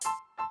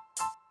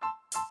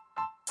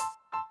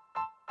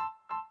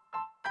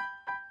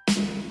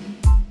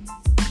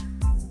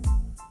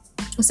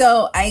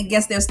So I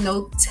guess there's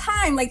no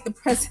time like the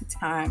present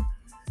time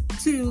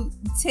to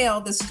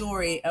tell the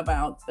story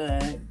about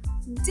the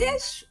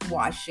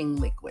dishwashing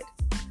liquid.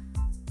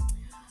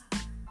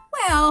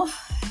 Well,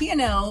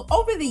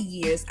 over the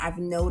years, I've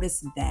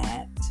noticed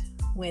that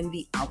when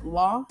the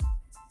outlaw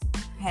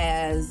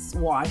has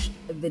washed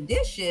the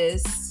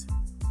dishes,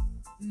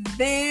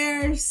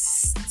 there's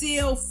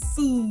still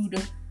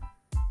food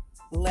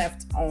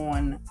left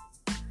on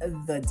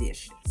the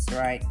dishes,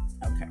 right?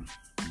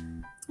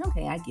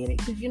 Okay, I get it.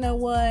 Because you know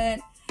what?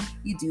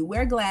 You do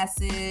wear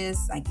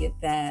glasses. I get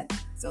that.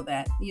 So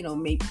that,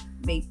 may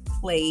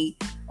play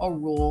a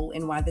role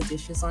in why the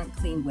dishes aren't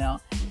cleaned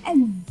well.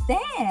 And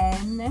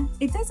then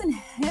it doesn't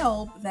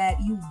help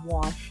that you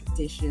wash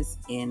dishes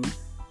in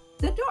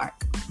the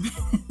dark,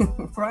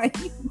 right?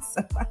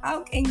 So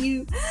how can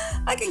you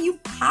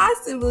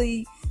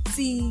possibly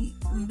see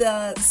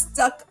the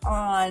stuck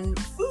on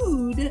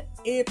food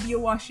if you're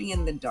washing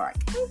in the dark?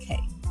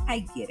 Okay, I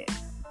get it.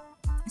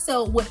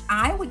 So what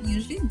I would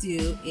usually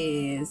do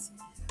is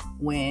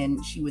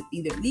when she would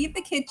either leave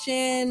the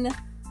kitchen,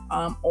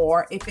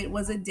 or if it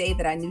was a day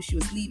that I knew she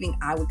was leaving,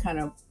 I would kind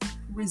of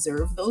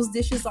reserve those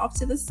dishes off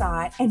to the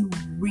side and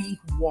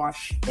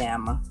re-wash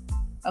them.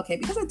 Okay,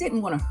 because I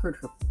didn't want to hurt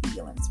her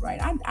feelings,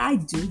 right? I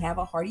do have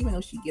a heart, even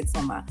though she gets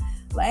on my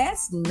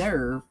last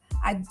nerve.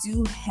 I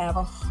do have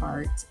a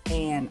heart,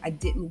 and I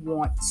didn't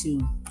want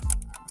to,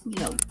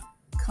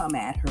 come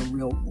at her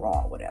real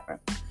raw, whatever.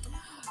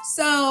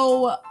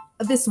 So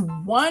this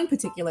one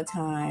particular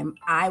time,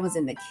 I was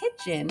in the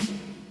kitchen,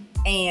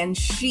 and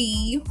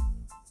she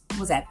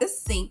was at the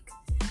sink,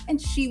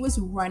 and she was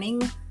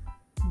running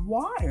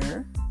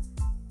water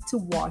to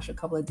wash a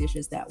couple of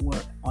dishes that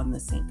were on the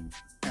sink,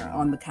 or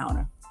on the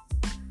counter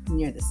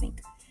near the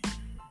sink.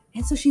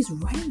 And so she's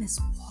running this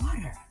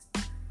water,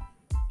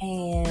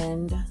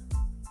 and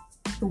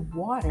the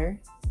water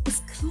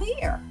is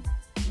clear.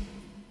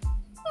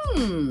 How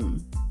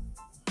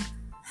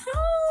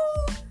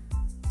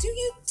do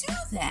you do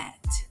that?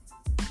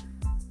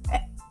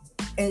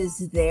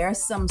 Is there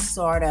some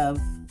sort of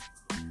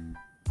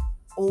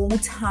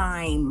old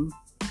time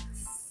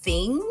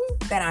thing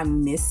that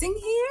I'm missing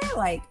here?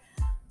 Like,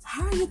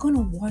 how are you going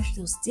to wash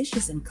those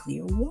dishes in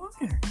clear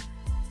water?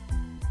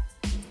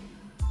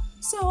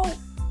 So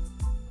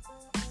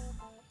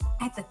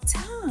at the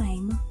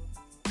time,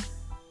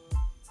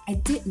 I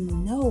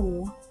didn't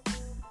know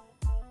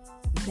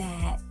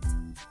that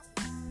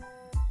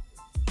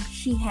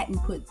she hadn't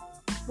put,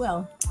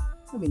 well,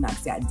 let me not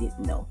say I didn't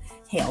know.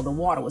 Hell, the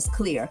water was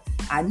clear.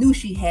 I knew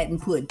she hadn't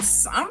put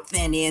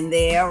something in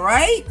there,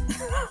 right?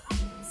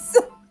 So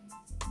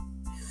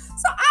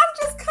I'm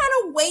just kind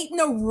of waiting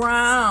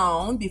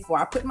around before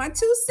I put my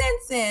 2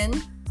 cents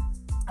in,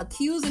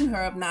 accusing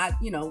her of not,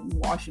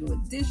 washing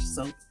with dish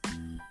soap.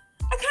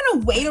 I kind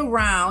of wait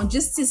around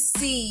just to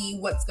see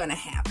what's going to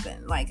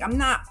happen. Like, I'm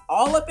not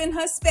all up in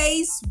her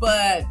space,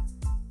 but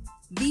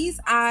these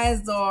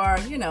eyes are,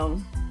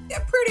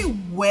 they're pretty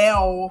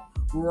well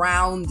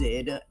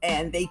rounded,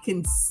 and they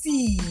can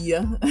see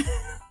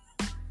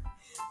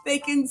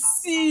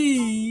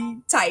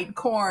tight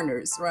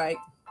corners, right?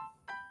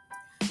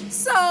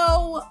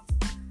 So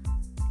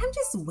I'm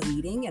just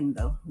waiting, and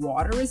the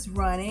water is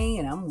running,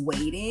 and I'm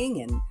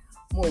waiting, and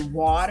more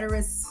water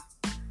is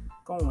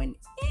going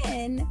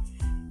in,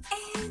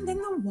 and then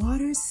the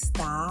water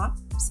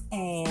stops,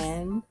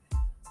 and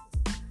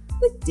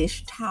the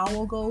dish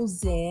towel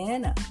goes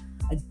in,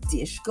 a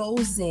dish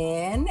goes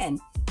in, and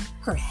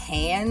her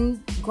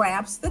hand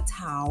grabs the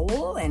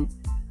towel, and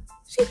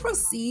she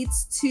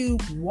proceeds to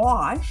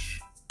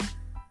wash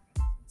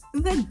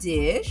the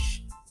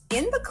dish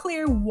in the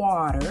clear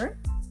water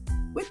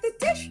with the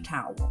dish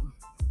towel.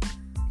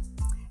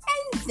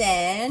 And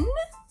then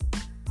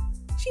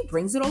she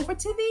brings it over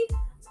to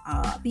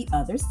the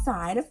other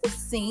side of the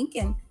sink,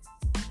 and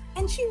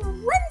she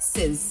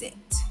rinses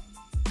it.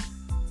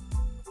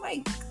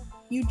 Like,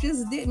 you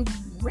just didn't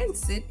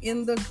rinse it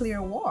in the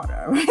clear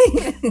water,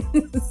 right?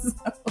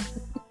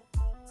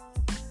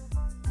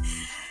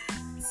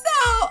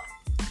 So,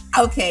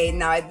 okay,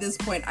 now at this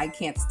point, I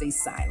can't stay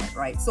silent,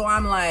 right? So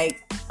I'm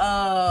like,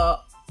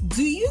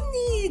 do you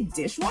need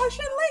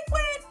dishwashing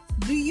liquid?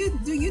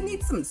 Do you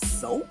need some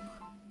soap?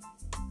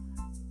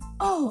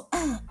 Oh,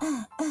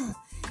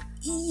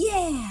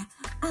 yeah.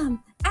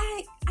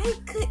 I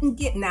couldn't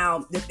get,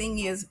 now the thing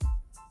is,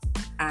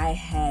 I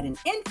had an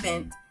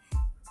infant,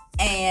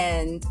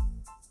 and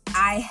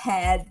I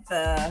had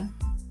the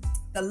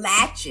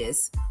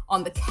latches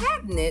on the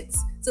cabinets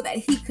so that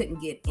he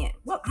couldn't get in.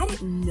 Well, I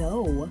didn't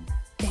know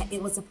that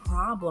it was a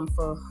problem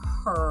for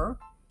her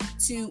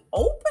to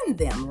open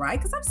them, right?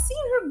 Because I've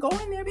seen her go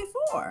in there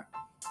before.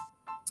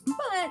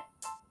 But,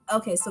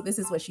 okay, so this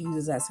is what she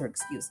uses as her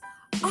excuse.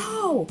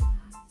 Oh,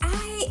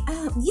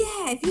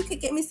 yeah, if you could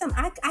get me some,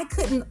 I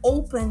couldn't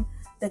open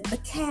the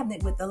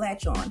cabinet with the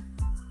latch on.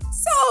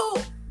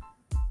 So,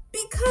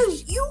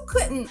 because you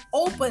couldn't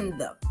open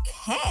the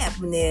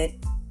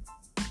cabinet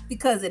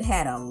because it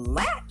had a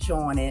latch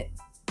on it,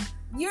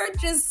 you're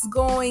just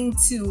going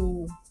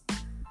to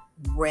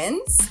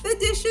rinse the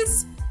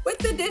dishes with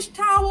the dish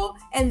towel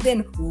and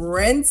then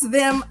rinse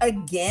them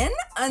again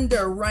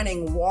under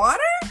running water?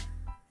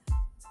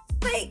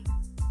 Like,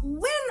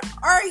 when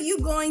are you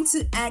going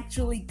to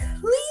actually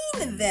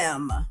clean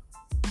them?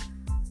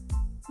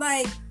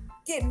 Like,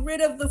 get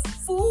rid of the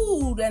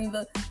food and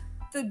the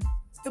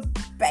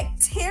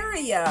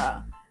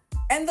bacteria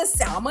and the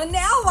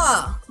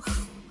salmonella.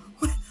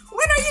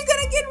 When are you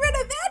going to get rid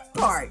of that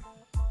part?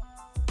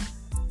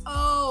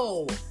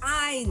 Oh,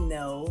 I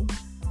know.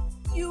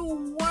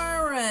 You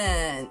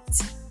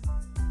weren't.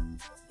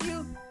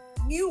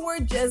 You were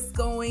just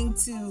going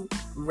to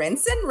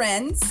rinse and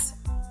rinse,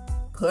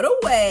 put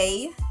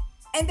away,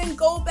 and then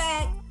go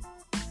back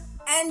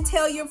and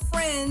tell your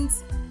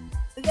friends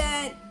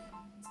that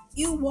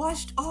you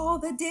washed all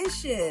the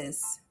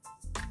dishes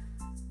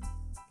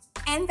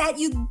and that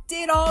you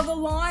did all the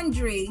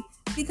laundry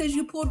because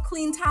you pulled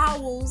clean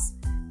towels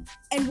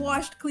and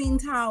washed clean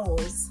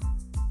towels,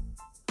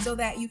 so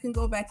that you can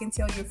go back and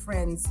tell your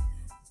friends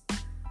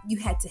you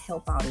had to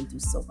help out and do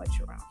so much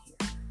around here.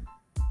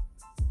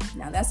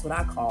 Now that's what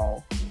I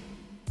call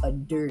a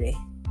dirty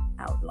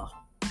outlaw.